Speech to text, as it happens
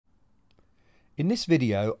In this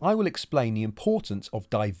video, I will explain the importance of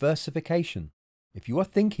diversification if you are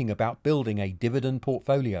thinking about building a dividend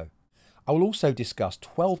portfolio. I will also discuss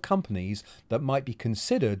 12 companies that might be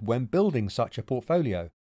considered when building such a portfolio.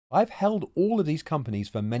 I've held all of these companies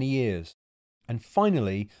for many years. And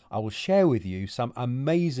finally, I will share with you some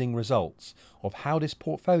amazing results of how this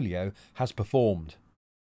portfolio has performed.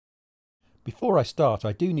 Before I start,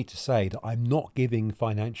 I do need to say that I'm not giving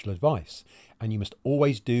financial advice, and you must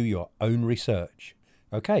always do your own research.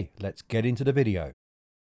 Okay, let's get into the video.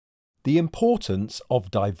 The importance of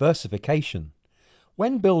diversification.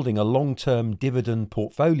 When building a long-term dividend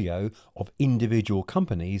portfolio of individual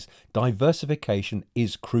companies, diversification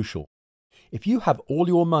is crucial. If you have all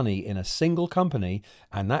your money in a single company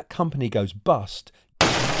and that company goes bust,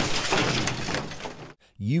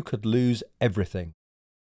 you could lose everything.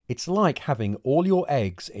 It's like having all your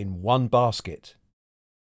eggs in one basket.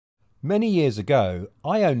 Many years ago,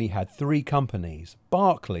 I only had 3 companies: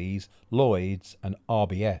 Barclays, Lloyds and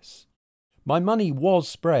RBS. My money was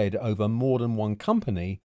spread over more than one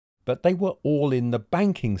company, but they were all in the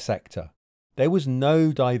banking sector. There was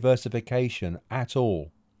no diversification at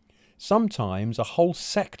all. Sometimes a whole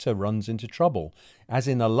sector runs into trouble, as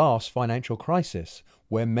in the last financial crisis,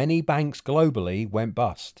 where many banks globally went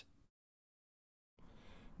bust.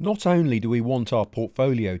 Not only do we want our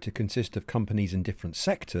portfolio to consist of companies in different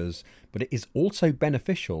sectors, but it is also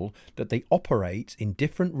beneficial that they operate in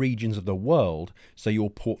different regions of the world, so your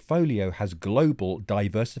portfolio has global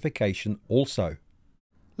diversification also.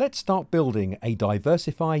 Let's start building a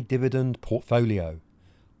diversified dividend portfolio.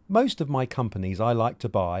 Most of my companies I like to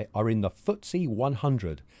buy are in the FTSE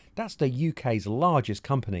 100. That's the UK's largest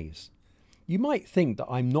companies. You might think that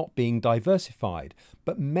I'm not being diversified,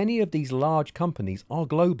 but many of these large companies are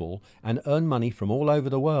global and earn money from all over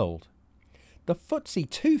the world. The FTSE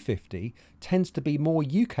 250 tends to be more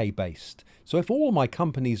UK based, so if all my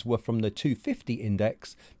companies were from the 250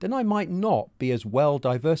 index, then I might not be as well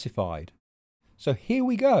diversified. So here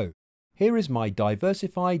we go. Here is my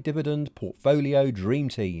diversified dividend portfolio dream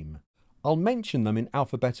team. I'll mention them in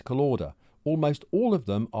alphabetical order. Almost all of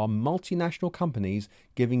them are multinational companies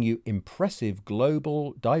giving you impressive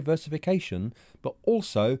global diversification, but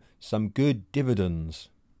also some good dividends.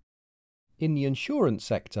 In the insurance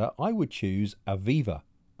sector, I would choose Aviva.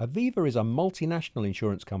 Aviva is a multinational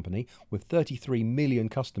insurance company with 33 million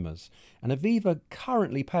customers, and Aviva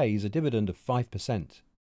currently pays a dividend of 5%.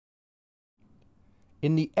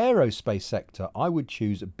 In the aerospace sector, I would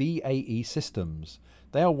choose BAE Systems.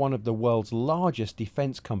 They are one of the world's largest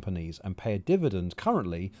defence companies and pay a dividend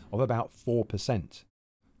currently of about 4%.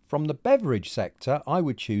 From the beverage sector, I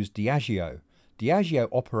would choose Diageo. Diageo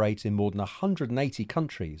operates in more than 180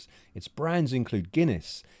 countries. Its brands include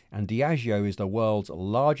Guinness, and Diageo is the world's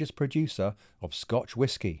largest producer of Scotch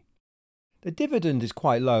whisky. The dividend is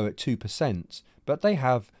quite low at 2%, but they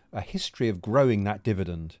have a history of growing that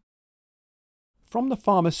dividend. From the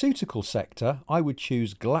pharmaceutical sector, I would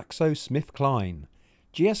choose GlaxoSmithKline.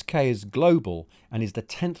 GSK is global and is the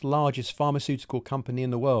 10th largest pharmaceutical company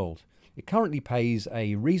in the world. It currently pays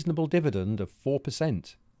a reasonable dividend of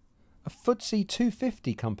 4%. A FTSE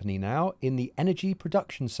 250 company now in the energy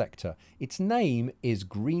production sector. Its name is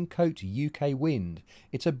Greencoat UK Wind.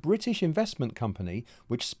 It's a British investment company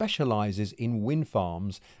which specialises in wind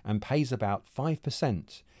farms and pays about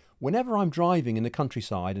 5%. Whenever I'm driving in the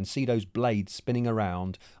countryside and see those blades spinning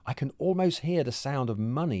around, I can almost hear the sound of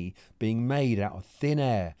money being made out of thin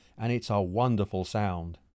air, and it's a wonderful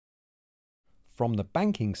sound. From the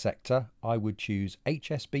banking sector, I would choose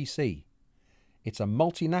HSBC. It's a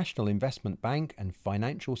multinational investment bank and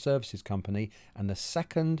financial services company and the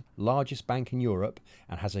 2nd largest bank in Europe,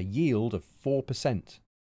 and has a yield of 4%.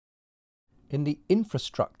 In the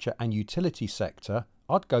infrastructure and utility sector,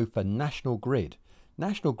 I'd go for National Grid.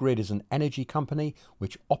 National Grid is an energy company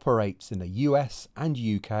which operates in the US and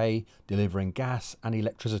UK, delivering gas and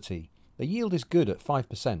electricity. The yield is good at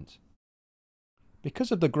 5%.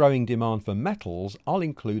 Because of the growing demand for metals, I'll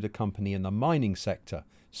include a company in the mining sector,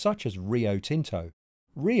 such as Rio Tinto.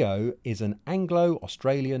 Rio is an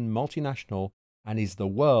Anglo-Australian multinational and is the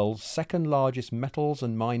world's 2nd largest metals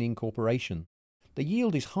and mining corporation. The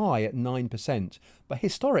yield is high at 9%, but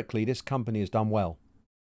historically this company has done well.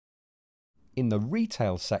 In the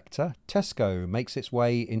retail sector, Tesco makes its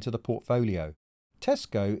way into the portfolio.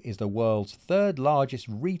 Tesco is the world's 3rd largest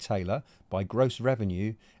retailer by gross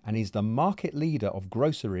revenue and is the market leader of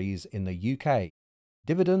groceries in the UK.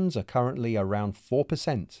 Dividends are currently around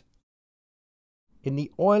 4%. In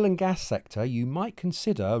the oil and gas sector, you might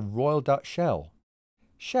consider Royal Dutch Shell.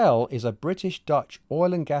 Shell is a British-Dutch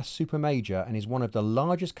oil and gas supermajor and is one of the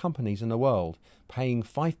largest companies in the world, paying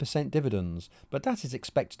 5% dividends, but that is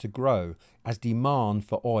expected to grow as demand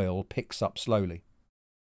for oil picks up slowly.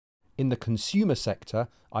 In the consumer sector,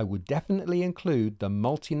 I would definitely include the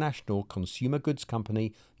multinational consumer goods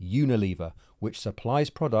company Unilever, which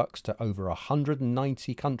supplies products to over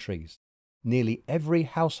 190 countries. Nearly every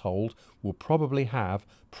household will probably have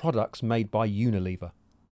products made by Unilever.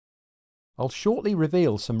 I'll shortly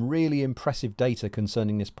reveal some really impressive data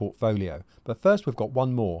concerning this portfolio, but first we've got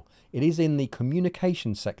one more. It is in the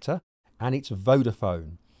communication sector and it's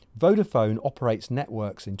Vodafone. Vodafone operates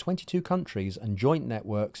networks in 22 countries and joint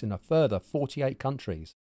networks in a further 48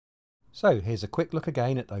 countries. So here's a quick look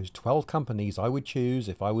again at those 12 companies I would choose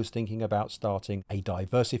if I was thinking about starting a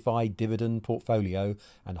diversified dividend portfolio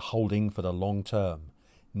and holding for the long term.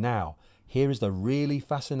 Now, here is the really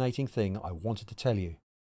fascinating thing I wanted to tell you.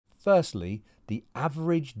 Firstly, the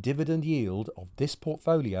average dividend yield of this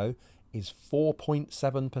portfolio is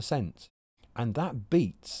 4.7%, and that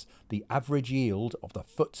beats the average yield of the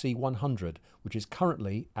FTSE 100, which is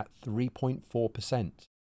currently at 3.4%.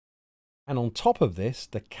 And on top of this,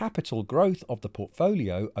 the capital growth of the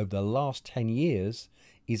portfolio over the last 10 years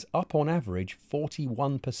is up on average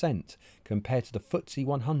 41% compared to the FTSE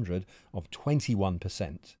 100 of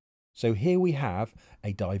 21%. So here we have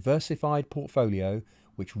a diversified portfolio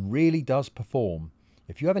which really does perform.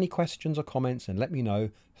 If you have any questions or comments, then let me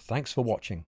know. Thanks for watching.